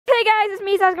Hey guys, it's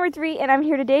me, ArtasticDog329, and I'm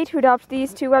here today to adopt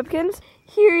these two Webkinz.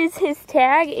 Here is his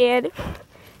tag, and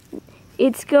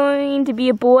it's going to be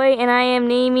a boy, and I am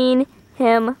naming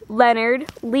him Leonard,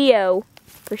 Leo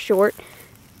for short.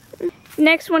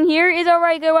 Next one here is our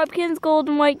regular Webkinz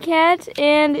golden white cat,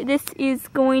 and this is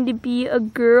going to be a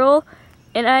girl,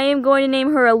 and I am going to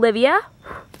name her Olivia.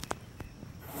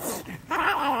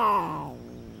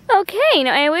 Okay,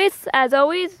 now anyways, as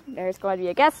always, there's going to be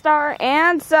a guest star,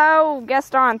 and so, guest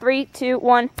star on 3, 2,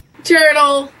 1.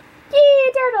 Turtle! Yeah,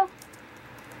 turtle!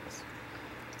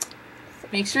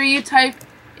 Make sure you type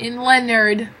in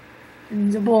Leonard,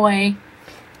 and the boy.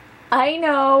 I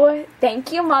know.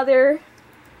 Thank you, mother.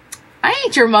 I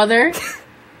ain't your mother.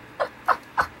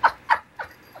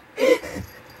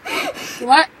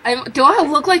 Do I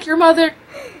look like your mother?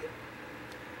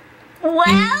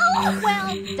 Well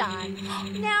done.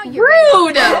 Now you're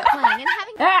rude. Playing and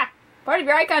having Part of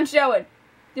your icon showing.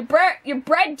 Your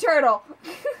bread turtle.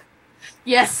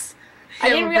 Yes. I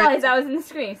didn't realize I was in the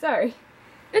screen. Sorry.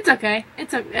 It's okay.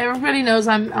 Everybody knows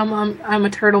I'm a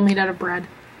turtle made out of bread.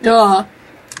 Duh.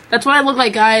 That's what I look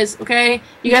like, guys. Okay.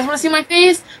 You guys want to see my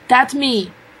face? That's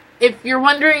me. If you're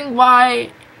wondering why,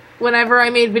 whenever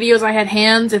I made videos, I had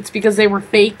hands, it's because they were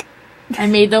fake. I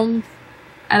made them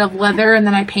out of leather, and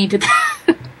then I painted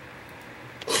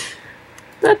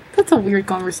That's a weird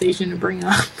conversation to bring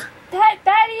up.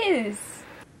 That is.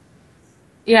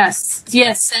 Yes.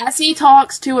 Sassy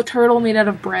talks to a turtle made out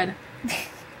of bread.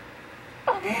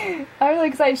 I'm really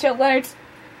excited to show Leonard.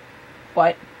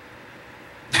 What?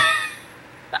 Webkinz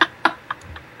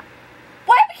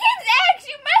X,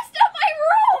 you messed up my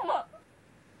room!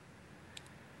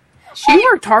 She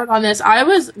worked hard on this. I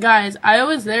was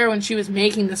there when she was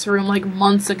making this room like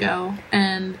months ago,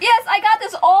 and yes, I got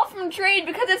this all from trade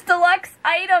because it's deluxe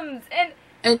items,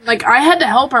 and like I had to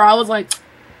help her. I was like,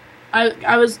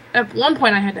 I was at one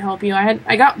point I had to help you.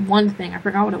 I got one thing. I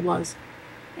forgot what it was.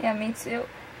 Yeah, me too.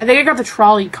 I think I got the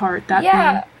trolley cart. That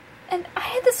yeah, thing. and I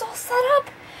had this all set up.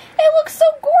 It looks so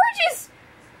gorgeous.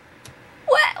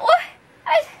 What?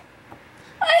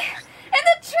 And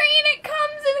the train, it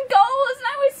comes and goes, and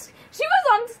she was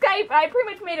on Skype. I pretty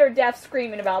much made her deaf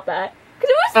screaming about that. Cause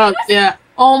it was. Yeah.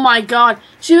 Oh my god.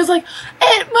 She was like,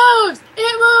 it moves!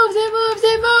 It moves! It moves!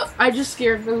 It moves! I just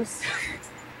scared Moose.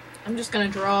 I'm just gonna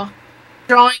draw.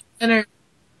 Drawing center.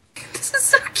 This is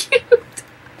so cute.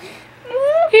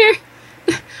 Here.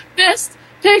 Best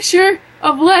picture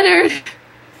of Leonard.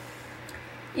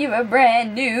 You have a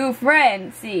brand new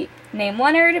friend. See. Name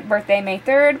Leonard. Birthday May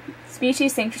 3rd.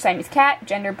 Species Sanctuary Siamese cat.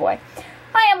 Gender boy.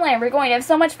 I am Leonard. We're going to have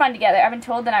so much fun together. I've been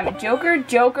told that I'm a joker, and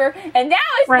now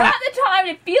it's not the time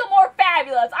to feel more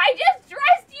fabulous. I just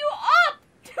dressed you up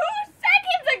 2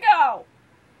 seconds ago.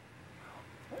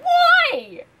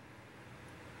 Why?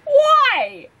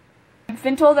 I've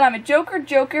been told that I'm a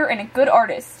joker, and a good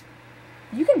artist.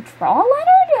 You can draw,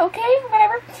 Leonard? Okay,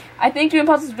 whatever. I think doing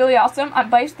puzzles is really awesome. I'm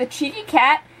Bice the cheeky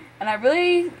cat, and I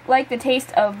really like the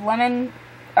taste of lemon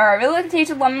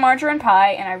margarine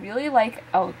pie, and I really like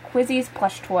a Quizzy's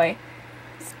plush toy.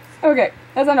 Okay,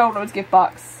 that's an old gift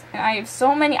box. And I have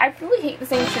so many. I really hate the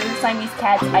same Siamese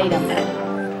cat's items.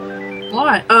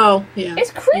 What? Oh, yeah.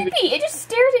 It's creepy. It just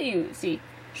stares at you. See,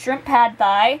 shrimp pad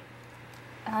thigh,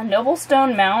 noble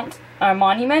stone mount,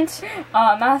 monument,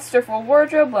 masterful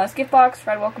wardrobe, last gift box,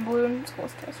 red welcome balloon,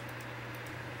 school's test.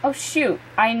 Oh shoot!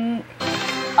 I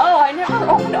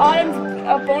never opened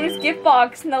Autumn's bonus gift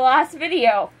box in the last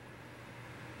video.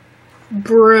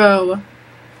 Bro.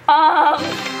 I'm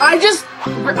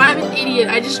an idiot.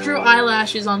 I just drew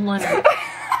eyelashes on Leonard.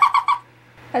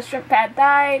 A shrimp pad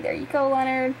thigh. There you go,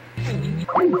 Leonard.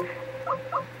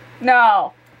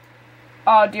 No.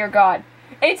 Oh, dear God.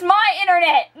 It's my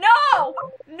internet. No.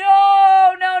 I'm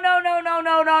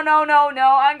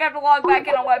gonna have to log back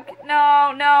in on Webkinz. No.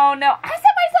 I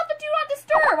set myself to do not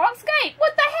disturb on Skype.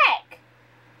 What the heck?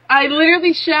 I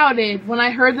literally shouted when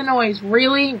I heard the noise.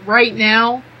 Really? Right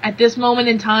now? At this moment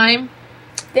in time?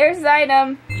 There's the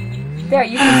item. There,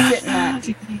 you can sit in that.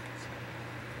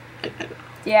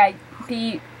 Yeah,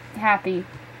 be happy.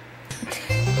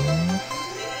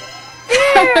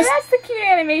 There, that's the cute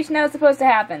animation that was supposed to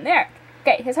happen. There.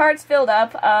 Okay, his heart's filled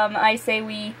up. I say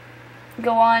we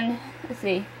go on. Let's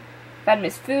see. Fed him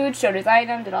his food, showed his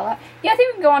item, did all that. Yeah, I think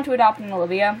we can go on to adopting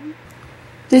Olivia.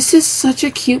 This is such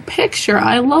a cute picture.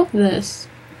 I love this.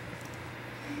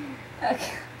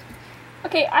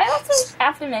 Okay, I also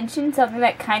have to mention something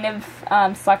that kind of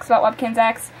sucks about Webkinz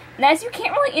X, and that is you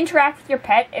can't really interact with your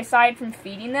pet aside from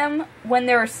feeding them when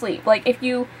they're asleep. Like,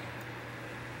 you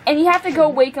have to go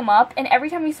wake them up, and every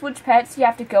time you switch pets, you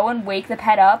have to go and wake the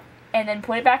pet up, and then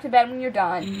put it back to bed when you're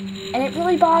done. And it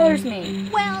really bothers me.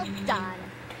 Well done.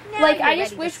 Now Like, you're I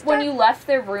just ready to wish start. when you left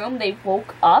their room, they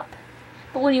woke up.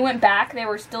 But when you went back, they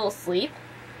were still asleep.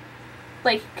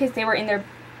 Like, because they were in their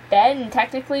bed, and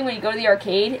technically when you go to the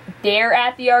arcade, they're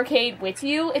at the arcade with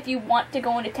you if you want to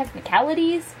go into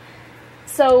technicalities.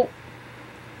 So,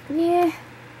 yeah,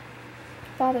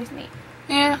 bothers me.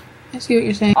 Yeah, I see what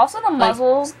you're saying. Also, the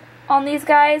muzzles on these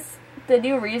guys, the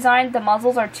new redesign, the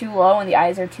muzzles are too low and the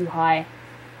eyes are too high.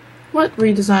 What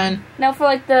redesign? Now, for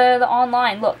like the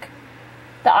online, look.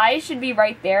 The eyes should be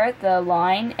right there at the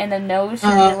line, and the nose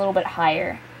should be a little bit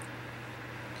higher.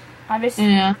 I'm just,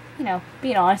 Yeah. you know,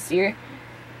 being honest here.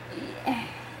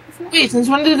 Wait, since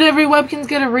when did every Webkinz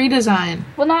get a redesign?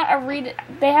 Well, not a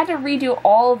they had to redo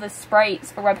all of the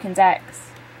sprites for Webkinz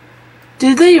X.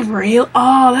 Did they really?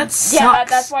 Oh, that sucks. Yeah,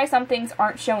 that's why some things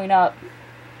aren't showing up.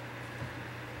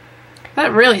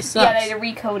 That really sucks. Yeah, they had to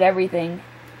recode everything.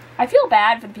 I feel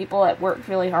bad for the people that worked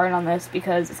really hard on this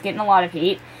because it's getting a lot of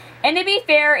hate. And to be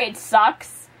fair, it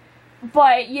sucks.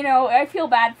 But, you know, I feel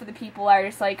bad for the people that are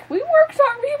just like, we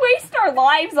wasted our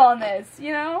lives on this,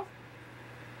 you know?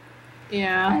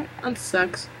 Yeah, that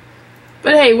sucks.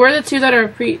 But hey, we're the two that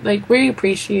are we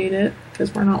appreciate it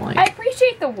because we're not like. I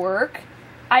appreciate the work.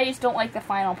 I just don't like the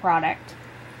final product.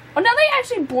 Oh, now they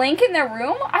actually blink in their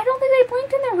room? I don't think they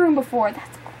blinked in their room before.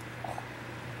 That's cool.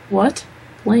 What?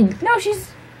 Blink. No,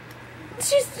 she's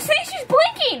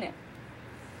blinking.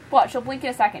 What? She'll blink in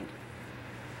a second.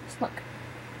 Just look.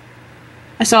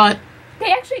 I saw it.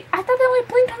 They actually, I thought they only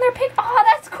blinked on their pic. Oh,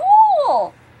 that's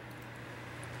cool.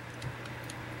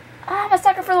 I'm a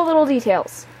sucker for the little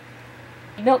details.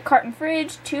 Milk carton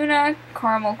fridge, tuna,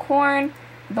 caramel corn,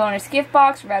 bonus gift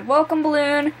box, red welcome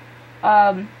balloon,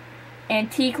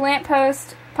 antique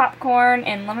lamppost, popcorn,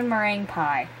 and lemon meringue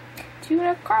pie.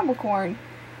 Tuna, caramel corn.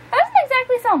 That doesn't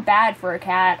exactly sound bad for a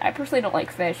cat. I personally don't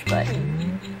like fish, but...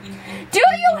 Do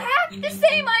you have to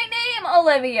say my name,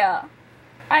 Olivia?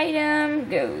 Item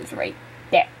goes right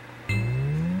there.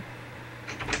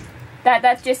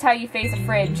 That's just how you face a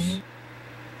fridge.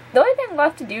 The only thing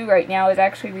left to do right now is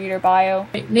actually read her bio.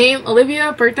 Name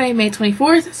Olivia, birthday May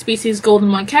 24th, species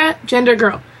golden one cat, gender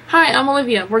girl. Hi, I'm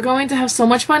Olivia. We're going to have so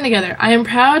much fun together. I am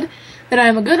proud that I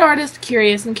am a good artist,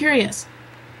 curious and curious.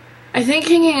 I think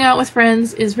hanging out with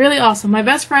friends is really awesome. My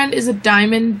best friend is a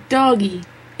diamond doggy.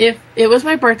 If it was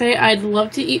my birthday, I'd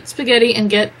love to eat spaghetti and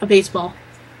get a baseball.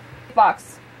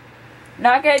 Box.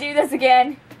 Not gonna do this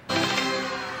again.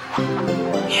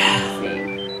 Yeah.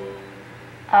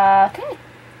 Let's see. Okay.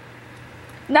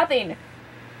 Nothing.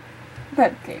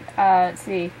 Okay, let's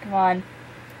see. Come on.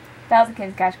 1,000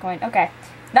 Kinz Cash coin. Okay.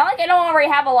 Not like I don't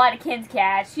already have a lot of Kinz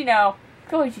Cash, you know.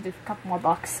 Could always use a couple more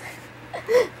bucks.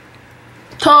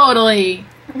 Totally.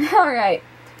 Alright.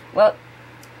 Well,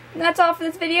 that's all for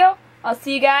this video. I'll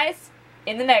see you guys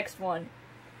in the next one.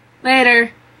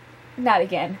 Later. Not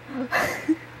again.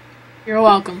 You're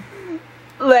welcome.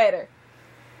 Later.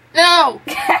 No!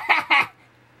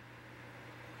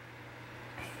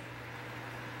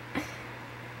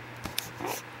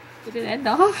 Did it end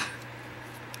off?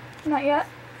 Not yet.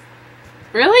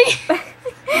 Really?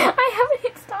 I haven't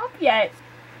hit stop yet.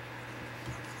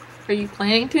 Are you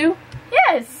planning to?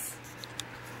 Yes.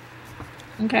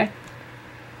 Okay.